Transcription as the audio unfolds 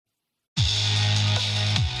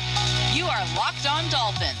are Locked On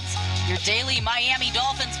Dolphins, your daily Miami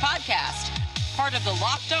Dolphins podcast, part of the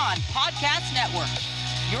Locked On Podcast Network,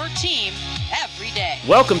 your team every day.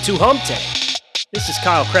 Welcome to Hump Day. This is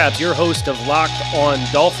Kyle Krabs, your host of Locked On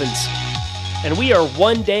Dolphins, and we are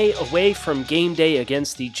one day away from game day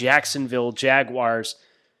against the Jacksonville Jaguars.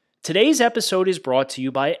 Today's episode is brought to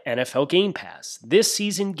you by NFL Game Pass. This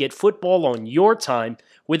season, get football on your time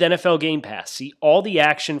with NFL Game Pass. See all the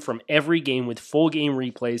action from every game with full game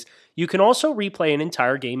replays. You can also replay an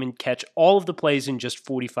entire game and catch all of the plays in just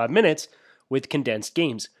 45 minutes with condensed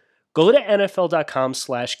games. Go to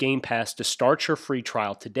NFL.com/Game Pass to start your free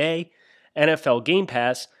trial today. NFL Game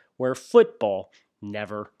Pass, where football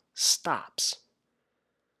never stops.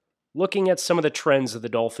 Looking at some of the trends of the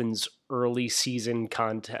Dolphins' early season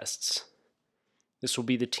contests. This will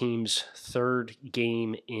be the team's third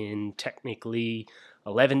game in technically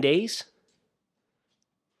 11 days.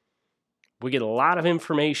 We get a lot of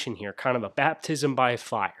information here, kind of a baptism by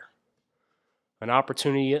fire. An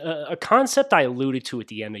opportunity, a concept I alluded to at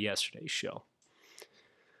the end of yesterday's show.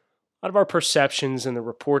 A lot of our perceptions and the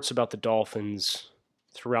reports about the Dolphins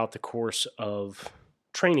throughout the course of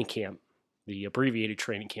training camp, the abbreviated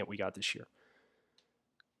training camp we got this year,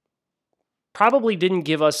 probably didn't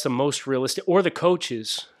give us the most realistic, or the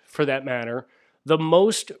coaches for that matter, the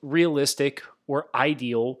most realistic or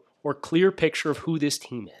ideal or clear picture of who this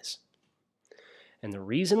team is. And the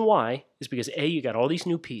reason why is because A, you got all these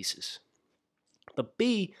new pieces, but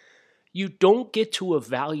B, you don't get to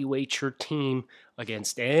evaluate your team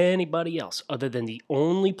against anybody else other than the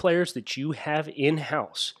only players that you have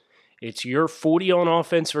in-house. It's your 40 on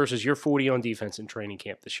offense versus your 40 on defense in training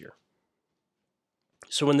camp this year.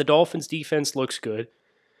 So when the Dolphins defense looks good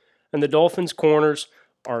and the Dolphins corners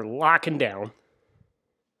are locking down,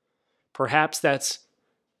 perhaps that's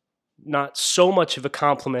not so much of a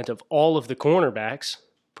compliment of all of the cornerbacks.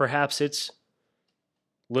 Perhaps it's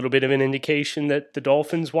a little bit of an indication that the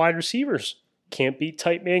Dolphins wide receivers can't beat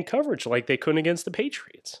tight man coverage like they couldn't against the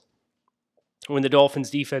Patriots. When the Dolphins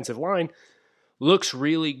defensive line looks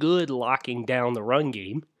really good locking down the run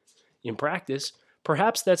game in practice,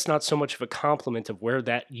 perhaps that's not so much of a compliment of where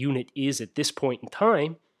that unit is at this point in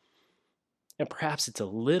time, and perhaps it's a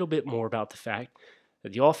little bit more about the fact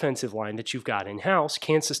that the offensive line that you've got in-house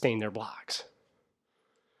can't sustain their blocks.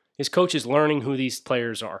 His coach is learning who these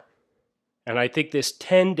players are, and I think this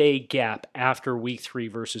 10-day gap after Week 3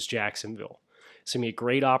 versus Jacksonville is going to be a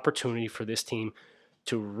great opportunity for this team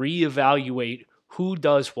to reevaluate who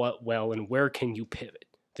does what well and where can you pivot.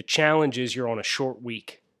 The challenge is you're on a short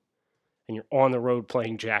week and you're on the road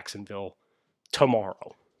playing Jacksonville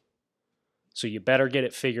tomorrow. So you better get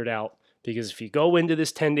it figured out, because if you go into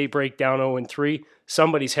this 10-day break down 0-3,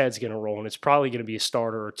 somebody's head's going to roll, and it's probably going to be a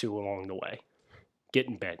starter or two along the way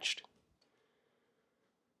getting benched.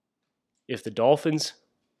 If the Dolphins,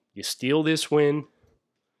 you steal this win,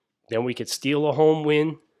 then we could steal a home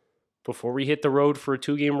win before we hit the road for a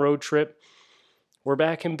 2-game road trip. We're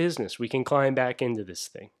back in business. We can climb back into this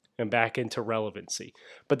thing and back into relevancy.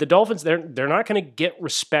 But the Dolphins, they're not going to get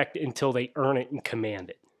respect until they earn it and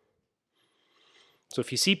command it. So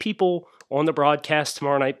if you see people on the broadcast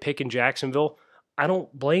tomorrow night picking Jacksonville, I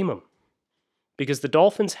don't blame them, because the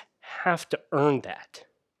Dolphins have to earn that.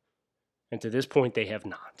 And to this point, they have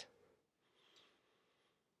not.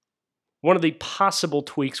 One of the possible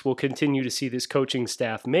tweaks we'll continue to see this coaching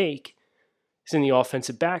staff make is in the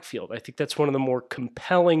offensive backfield. I think that's one of the more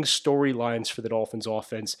compelling storylines for the Dolphins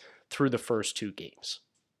offense through the first 2 games.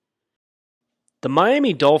 The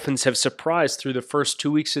Miami Dolphins have surprised through the first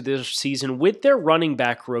 2 weeks of this season with their running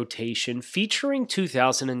back rotation featuring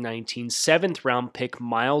 2019 7th-round pick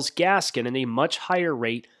Myles Gaskin at a much higher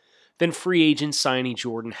rate than free agent signee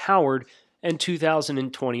Jordan Howard and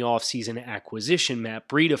 2020 offseason acquisition Matt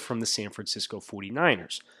Breida from the San Francisco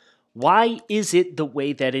 49ers. Why is it the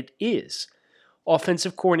way that it is?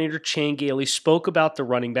 Offensive coordinator Chan Gailey spoke about the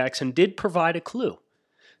running backs and did provide a clue,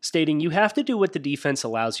 stating you have to do what the defense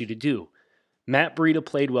allows you to do. Matt Breida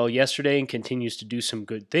played well yesterday and continues to do some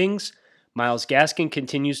good things. Myles Gaskin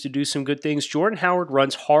continues to do some good things. Jordan Howard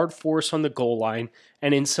runs hard for us on the goal line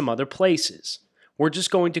and in some other places. We're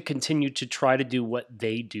just going to continue to try to do what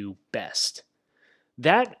they do best.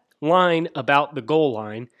 That line about the goal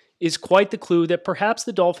line is quite the clue that perhaps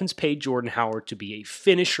the Dolphins paid Jordan Howard to be a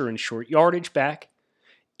finisher and short yardage back,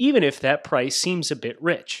 even if that price seems a bit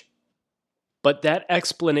rich. But that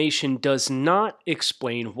explanation does not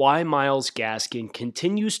explain why Myles Gaskin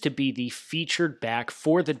continues to be the featured back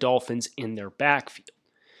for the Dolphins in their backfield.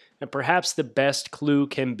 And perhaps the best clue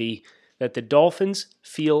can be that the Dolphins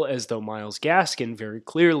feel as though Myles Gaskin very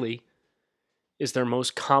clearly is their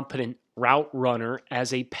most competent route runner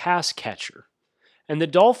as a pass catcher. And the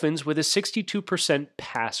Dolphins, with a 62%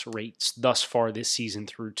 pass rates thus far this season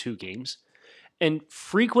through 2 games, and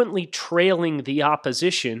frequently trailing the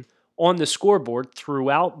opposition on the scoreboard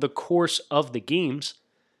throughout the course of the games,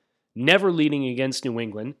 never leading against New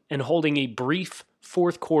England, and holding a brief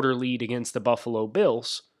fourth quarter lead against the Buffalo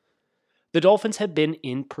Bills, the Dolphins have been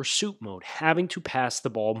in pursuit mode, having to pass the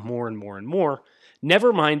ball more and more and more,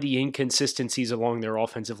 never mind the inconsistencies along their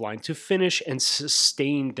offensive line to finish and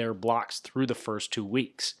sustain their blocks through the first 2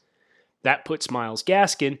 weeks. That puts Myles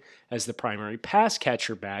Gaskin as the primary pass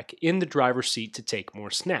catcher back in the driver's seat to take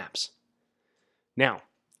more snaps. Now,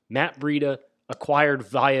 Matt Breida, acquired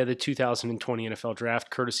via the 2020 NFL Draft,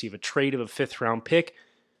 courtesy of a trade of a 5th-round pick.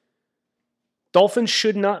 Dolphins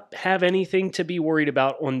should not have anything to be worried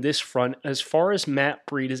about on this front as far as Matt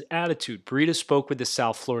Breida's attitude. Breida spoke with the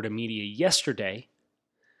South Florida media yesterday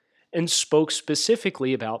and spoke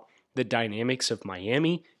specifically about the dynamics of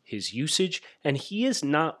Miami, his usage, and he is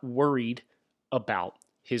not worried about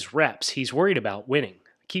his reps. He's worried about winning.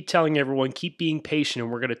 I keep telling everyone, keep being patient and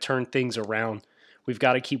we're going to turn things around. We've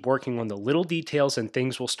got to keep working on the little details and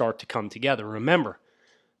things will start to come together. Remember,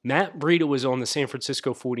 Matt Breida was on the San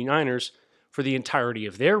Francisco 49ers for the entirety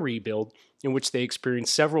of their rebuild, in which they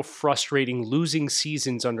experienced several frustrating losing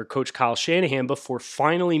seasons under Coach Kyle Shanahan before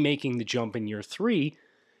finally making the jump in year 3,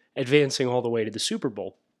 advancing all the way to the Super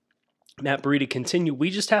Bowl. Matt Breida continued, we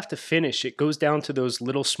just have to finish. It goes down to those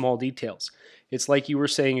little small details. It's like you were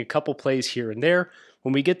saying, a couple plays here and there.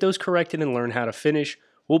 When we get those corrected and learn how to finish,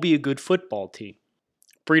 we'll be a good football team.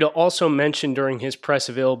 Breida also mentioned during his press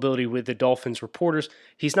availability with the Dolphins reporters,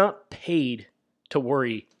 he's not paid to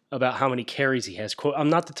worry about how many carries he has. Quote, I'm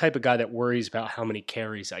not the type of guy that worries about how many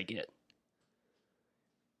carries I get.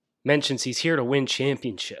 Mentions he's here to win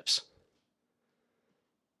championships.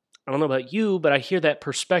 I don't know about you, but I hear that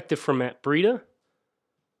perspective from Matt Breida.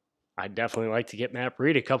 I'd definitely like to get Matt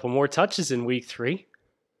Breida a couple more touches in week 3.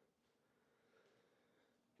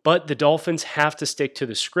 But the Dolphins have to stick to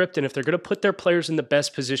the script, and if they're going to put their players in the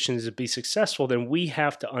best positions to be successful, then we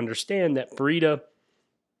have to understand that Breida,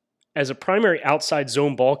 as a primary outside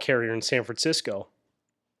zone ball carrier in San Francisco,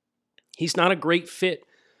 he's not a great fit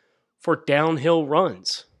for downhill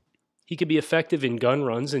runs. He could be effective in gun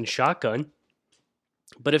runs and shotgun,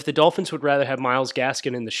 but if the Dolphins would rather have Myles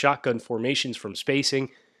Gaskin in the shotgun formations from spacing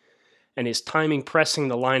and his timing pressing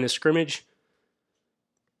the line of scrimmage,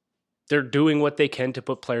 they're doing what they can to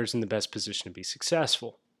put players in the best position to be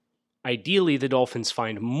successful. Ideally, the Dolphins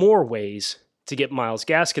find more ways to get Myles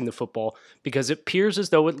Gaskin the football because it appears as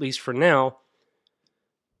though, at least for now,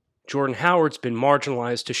 Jordan Howard's been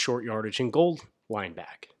marginalized to short yardage and goal line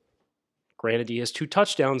back. Granted, he has 2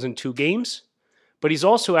 touchdowns in 2 games, but he's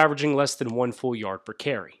also averaging less than 1 full yard per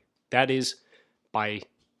carry. That is, by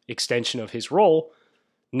extension of his role,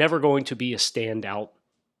 never going to be a standout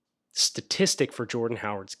statistic for Jordan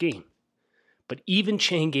Howard's game. But even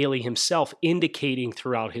Chan Gailey himself indicating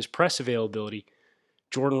throughout his press availability,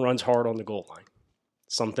 Jordan runs hard on the goal line.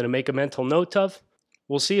 Something to make a mental note of.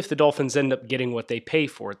 We'll see if the Dolphins end up getting what they pay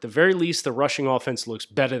for. At the very least, the rushing offense looks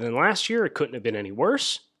better than last year. It couldn't have been any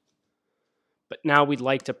worse. But now we'd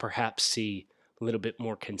like to perhaps see a little bit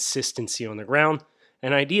more consistency on the ground,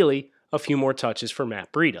 and ideally, a few more touches for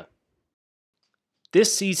Matt Breida.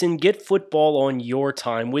 This season, get football on your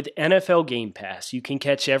time with NFL Game Pass. You can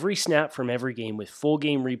catch every snap from every game with full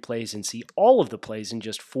game replays and see all of the plays in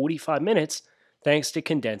just 45 minutes thanks to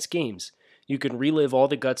condensed games. You can relive all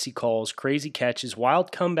the gutsy calls, crazy catches,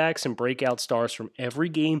 wild comebacks, and breakout stars from every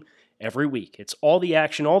game, every week. It's all the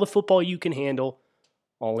action, all the football you can handle,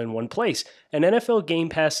 all in one place. And NFL Game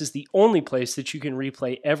Pass is the only place that you can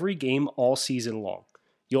replay every game all season long.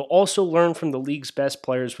 You'll also learn from the league's best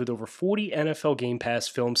players with over 40 NFL Game Pass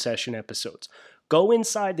film session episodes. Go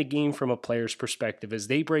inside the game from a player's perspective as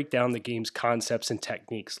they break down the game's concepts and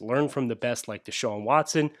techniques. Learn from the best like Deshaun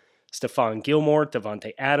Watson, Stephon Gilmore,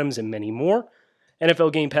 Devontae Adams, and many more.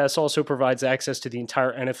 NFL Game Pass also provides access to the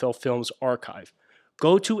entire NFL Films archive.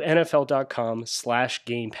 Go to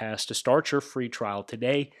NFL.com/Game Pass to start your free trial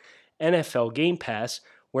today. NFL Game Pass,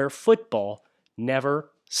 where football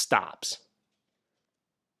never stops.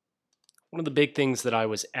 One of the big things that I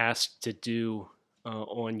was asked to do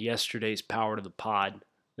on yesterday's Power to the Pod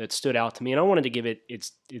that stood out to me, and I wanted to give it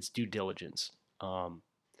its due diligence.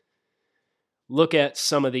 Look at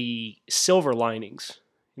some of the silver linings.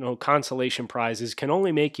 You know, consolation prizes can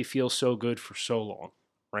only make you feel so good for so long,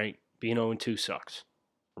 right? Being 0-2 sucks,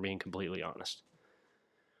 for being completely honest.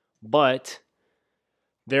 But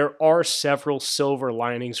There are several silver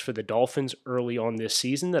linings for the Dolphins early on this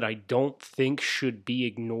season that I don't think should be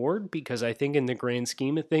ignored, because I think in the grand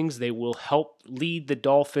scheme of things, they will help lead the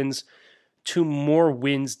Dolphins to more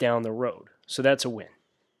wins down the road. So that's a win.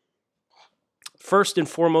 First and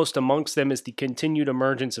foremost amongst them is the continued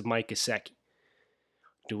emergence of Mike Gesicki.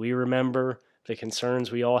 Do we remember the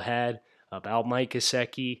concerns we all had about Mike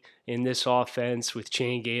Gesicki in this offense with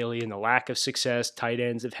Chan Gailey and the lack of success tight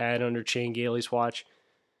ends have had under Chan Gailey's watch?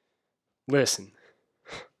 Listen,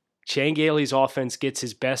 Chan Gailey's offense gets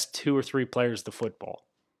his best 2 or 3 players the football.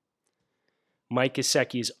 Mike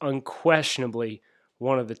Gesicki is unquestionably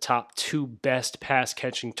one of the top 2 best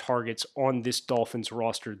pass-catching targets on this Dolphins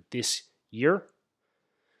roster this year.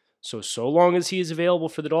 So long as he is available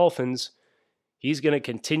for the Dolphins, he's going to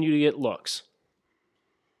continue to get looks.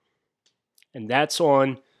 And that's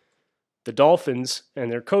on the Dolphins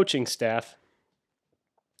and their coaching staff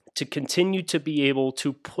to continue to be able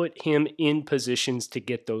to put him in positions to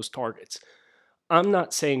get those targets. I'm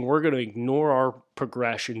not saying we're going to ignore our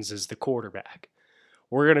progressions as the quarterback.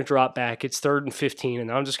 We're going to drop back. It's 3rd and 15,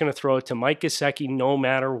 and I'm just going to throw it to Mike Gesicki no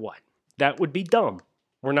matter what. That would be dumb.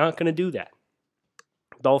 We're not going to do that.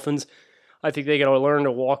 Dolphins, I think they got to learn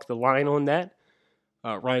to walk the line on that.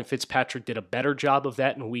 Ryan Fitzpatrick did a better job of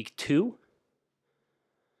that in week 2.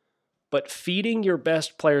 But feeding your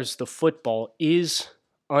best players the football is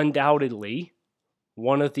undoubtedly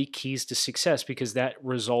one of the keys to success, because that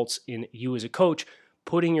results in you as a coach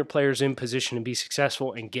putting your players in position to be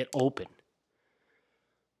successful and get open.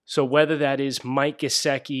 So whether that is Mike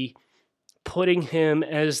Gesicki putting him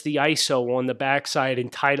as the ISO on the backside in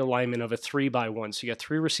tight alignment of a 3-by-1. So you got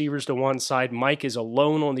 3 receivers to one side. Mike is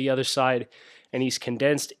alone on the other side, and he's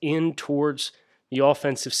condensed in towards the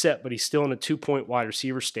offensive set, but he's still in a 2-point wide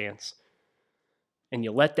receiver stance. And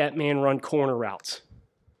you let that man run corner routes.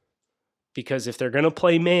 Because if they're going to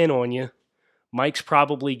play man on you, Mike's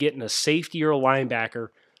probably getting a safety or a linebacker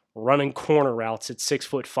running corner routes at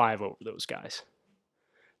 6'5" over those guys.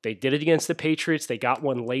 They did it against the Patriots. They got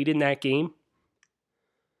one late in that game.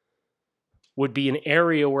 Would be an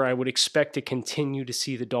area where I would expect to continue to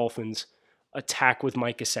see the Dolphins attack with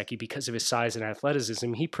Mike Gesicki because of his size and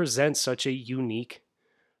athleticism. He presents such a unique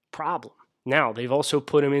problem. Now, they've also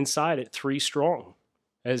put him inside at 3 strong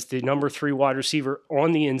as the number 3 wide receiver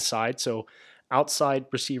on the inside. So outside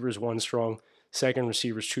receivers 1 strong, second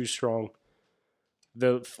receivers 2 strong.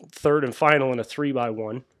 The third and final in a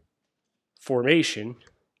 3-by-1 formation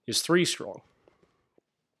is 3 strong.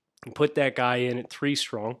 You put that guy in at 3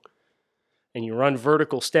 strong, and you run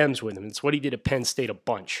vertical stems with him. It's what he did at Penn State a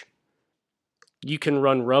bunch. You can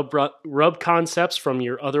run rub concepts from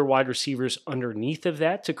your other wide receivers underneath of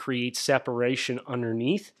that to create separation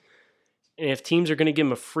underneath. And if teams are going to give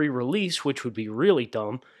him a free release, which would be really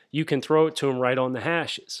dumb, you can throw it to him right on the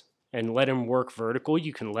hashes and let him work vertical.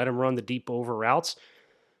 You can let him run the deep over routes.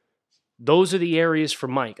 Those are the areas for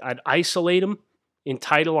Mike. I'd isolate him in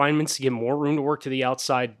tight alignments to give him more room to work to the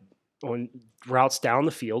outside on routes down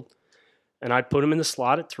the field. And I'd put him in the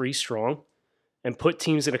slot at 3 strong and put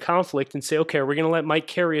teams in a conflict and say, okay, are we going to let Mike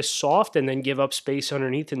carry us soft and then give up space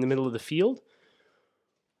underneath in the middle of the field?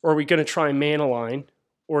 Or are we going to try and man align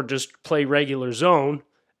or just play regular zone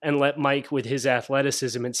and let Mike, with his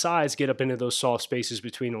athleticism and size, get up into those soft spaces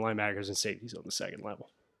between the linebackers and safeties on the second level?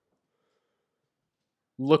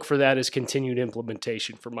 Look for that as continued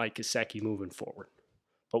implementation for Mike Gesicki moving forward.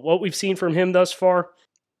 But what we've seen from him thus far,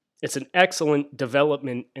 it's an excellent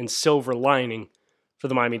development and silver lining for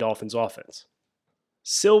the Miami Dolphins offense.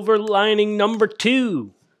 Silver lining number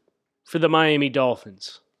 2 for the Miami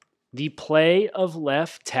Dolphins. The play of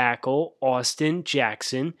left tackle Austin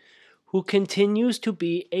Jackson, who continues to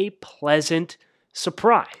be a pleasant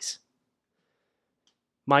surprise.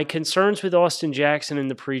 My concerns with Austin Jackson in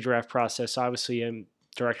the pre-draft process, obviously I'm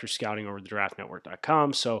director of scouting over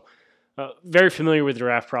thedraftnetwork.com, so very familiar with the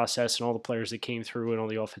draft process and all the players that came through and all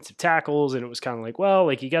the offensive tackles, and it was kind of like, well,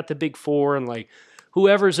 like you got the big 4, and like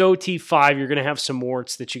whoever's OT5, you're going to have some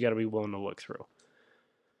warts that you got to be willing to look through.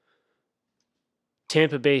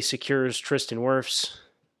 Tampa Bay secures Tristan Wirfs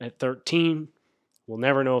at 13. We'll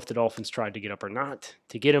never know if the Dolphins tried to get up or not.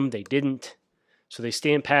 To get him, they didn't. So they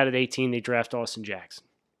stand pat at 18. They draft Austin Jackson.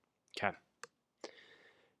 Okay.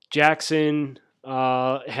 Jackson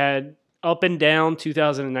had up and down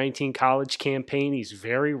 2019 college campaign. He's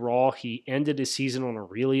very raw. He ended his season on a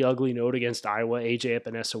really ugly note against Iowa. AJ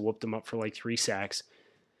Epinesa whooped him up for like 3 sacks.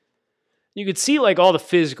 You could see like all the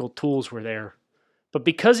physical tools were there. But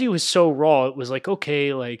because he was so raw, it was like,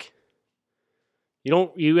 okay, like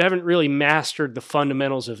you haven't really mastered the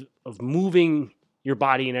fundamentals of moving your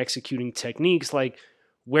body and executing techniques. Like,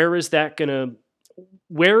 where is that going to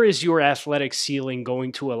where is your athletic ceiling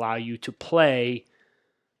going to allow you to play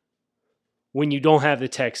when you don't have the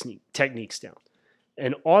techniques down?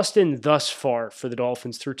 And Austin thus far for the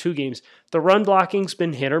Dolphins through 2 games, the run blocking's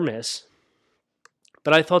been hit or miss,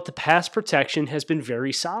 but I thought the pass protection has been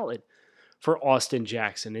very solid for Austin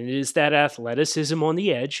Jackson. And it is that athleticism on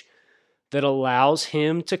the edge that allows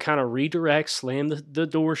him to kind of redirect, slam the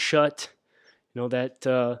door shut.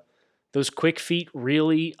 That those quick feet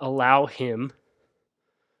really allow him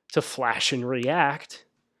to flash and react.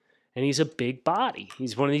 And he's a big body.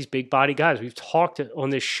 He's one of these big body guys. We've talked on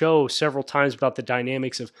this show several times about the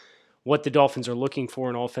dynamics of what the Dolphins are looking for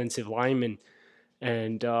in offensive linemen.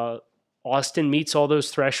 And Austin meets all those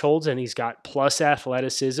thresholds, and he's got plus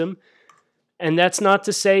athleticism. And that's not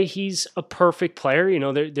to say he's a perfect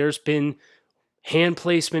player. There's been hand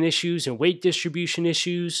placement issues and weight distribution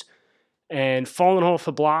issues and falling off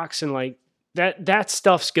the blocks, and like that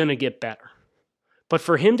stuff's going to get better. But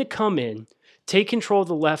for him to come in, take control of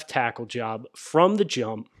the left tackle job from the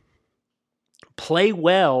jump, play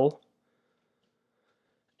well,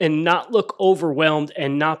 and not look overwhelmed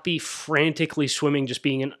and not be frantically swimming, just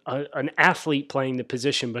being an athlete playing the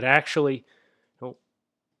position, but actually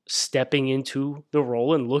stepping into the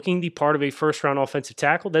role and looking to be part of a first-round offensive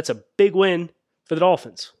tackle, that's a big win for the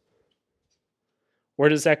Dolphins. Where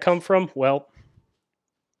does that come from? Well,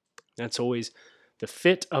 that's always the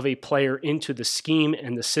fit of a player into the scheme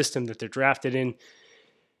and the system that they're drafted in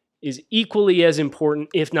is equally as important,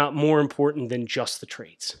 if not more important, than just the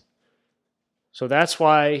traits. So that's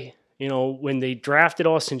why, when they drafted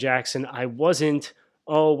Austin Jackson, I wasn't,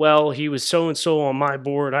 he was so-and-so on my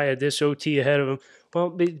board. I had this OT ahead of him. Well,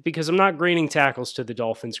 because I'm not grading tackles to the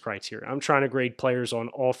Dolphins' criteria. I'm trying to grade players on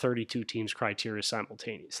all 32 teams' criteria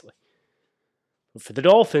simultaneously. But for the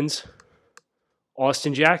Dolphins,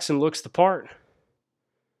 Austin Jackson looks the part.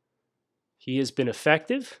 He has been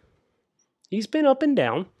effective. He's been up and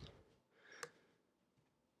down.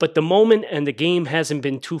 But the moment and the game hasn't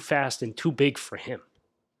been too fast and too big for him.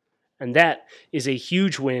 And that is a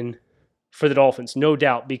huge win for the Dolphins, no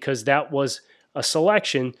doubt, because that was a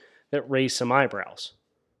selection that raised some eyebrows.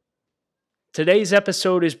 Today's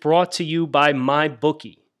episode is brought to you by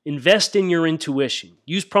MyBookie. Invest in your intuition.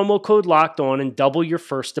 Use promo code LOCKEDON and double your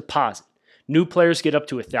first deposit. New players get up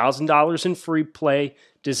to $1,000 in free play,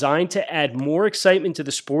 designed to add more excitement to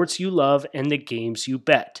the sports you love and the games you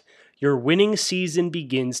bet. Your winning season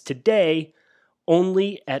begins today,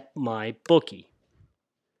 only at MyBookie.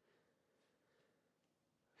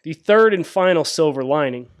 The third and final silver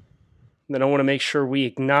lining that I want to make sure we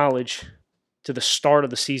acknowledge to the start of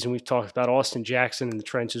the season, we've talked about Austin Jackson in the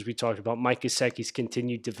trenches. We talked about Mike Gesicki's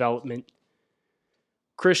continued development.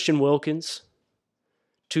 Christian Wilkins,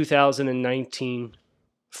 2019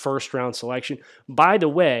 first-round selection. By the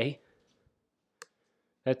way,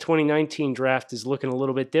 that 2019 draft is looking a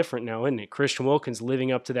little bit different now, isn't it? Christian Wilkins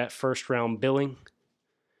living up to that first-round billing.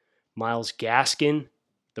 Myles Gaskin,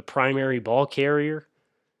 the primary ball carrier.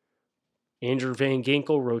 Andrew Van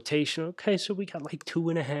Ginkel, rotation. Okay, so we got like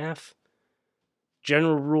 2.5.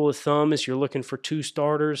 General rule of thumb is you're looking for 2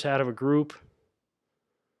 starters out of a group.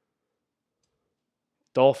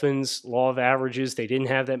 Dolphins, law of averages, they didn't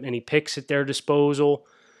have that many picks at their disposal.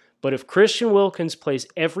 But if Christian Wilkins plays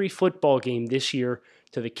every football game this year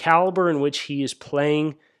to the caliber in which he is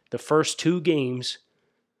playing the first 2 games,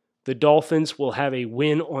 the Dolphins will have a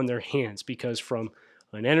win on their hands, because from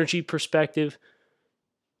an energy perspective,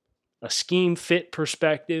 a scheme fit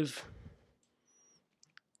perspective,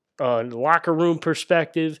 a locker room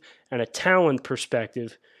perspective, and a talent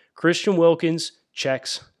perspective, Christian Wilkins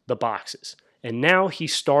checks the boxes. And now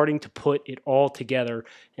he's starting to put it all together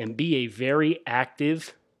and be a very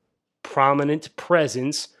active, prominent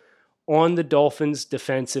presence on the Dolphins'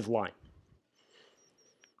 defensive line.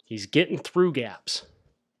 He's getting through gaps.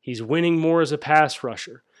 He's winning more as a pass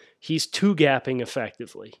rusher. He's two-gapping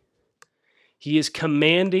effectively. He is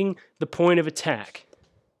commanding the point of attack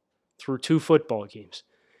through 2 football games.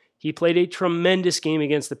 He played a tremendous game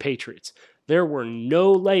against the Patriots. There were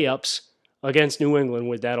no layups against New England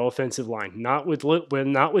with that offensive line, not with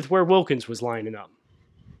where Wilkins was lining up.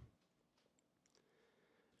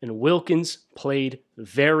 And Wilkins played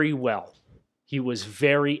very well. He was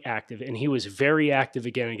very active, and he was very active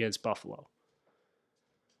again against Buffalo.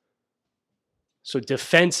 So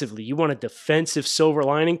defensively, you want a defensive silver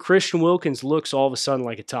lining. Christian Wilkins looks all of a sudden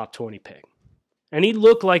like a top 20 pick. And he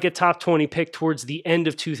looked like a top 20 pick towards the end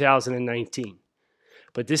of 2019.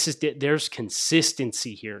 But there's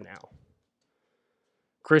consistency here now.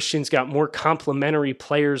 Christian's got more complementary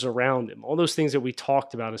players around him. All those things that we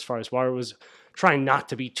talked about as far as why I was trying not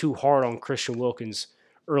to be too hard on Christian Wilkins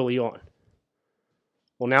early on.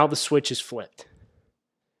 Well, now the switch is flipped.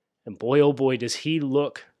 And boy, oh boy, does he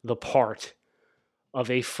look the part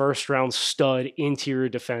of a first-round stud interior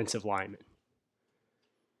defensive lineman.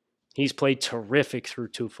 He's played terrific through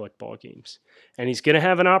 2 football games. And he's going to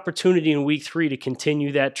have an opportunity in week 3 to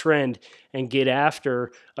continue that trend and get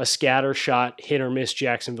after a scatter shot, hit or miss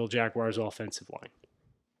Jacksonville Jaguars offensive line.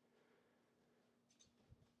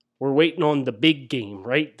 We're waiting on the big game,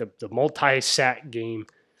 right? The multi-sack game.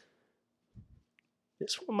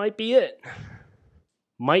 This one might be it.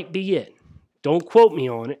 Might be it. Don't quote me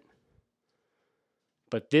on it.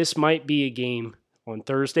 But this might be a game on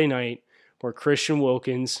Thursday night where Christian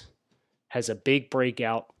Wilkins has a big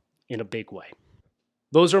breakout in a big way.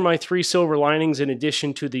 Those are my 3 silver linings in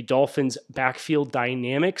addition to the Dolphins' backfield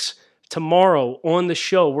dynamics. Tomorrow on the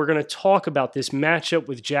show, we're going to talk about this matchup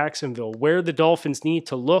with Jacksonville, where the Dolphins need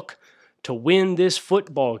to look to win this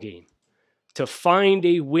football game, to find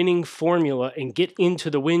a winning formula and get into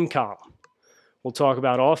the win column. We'll talk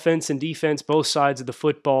about offense and defense, both sides of the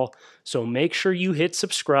football, so make sure you hit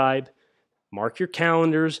subscribe, mark your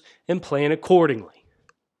calendars, and plan accordingly.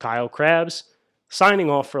 Kyle Krabs, signing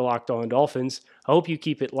off for Locked On Dolphins. I hope you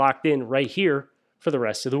keep it locked in right here for the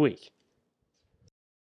rest of the week.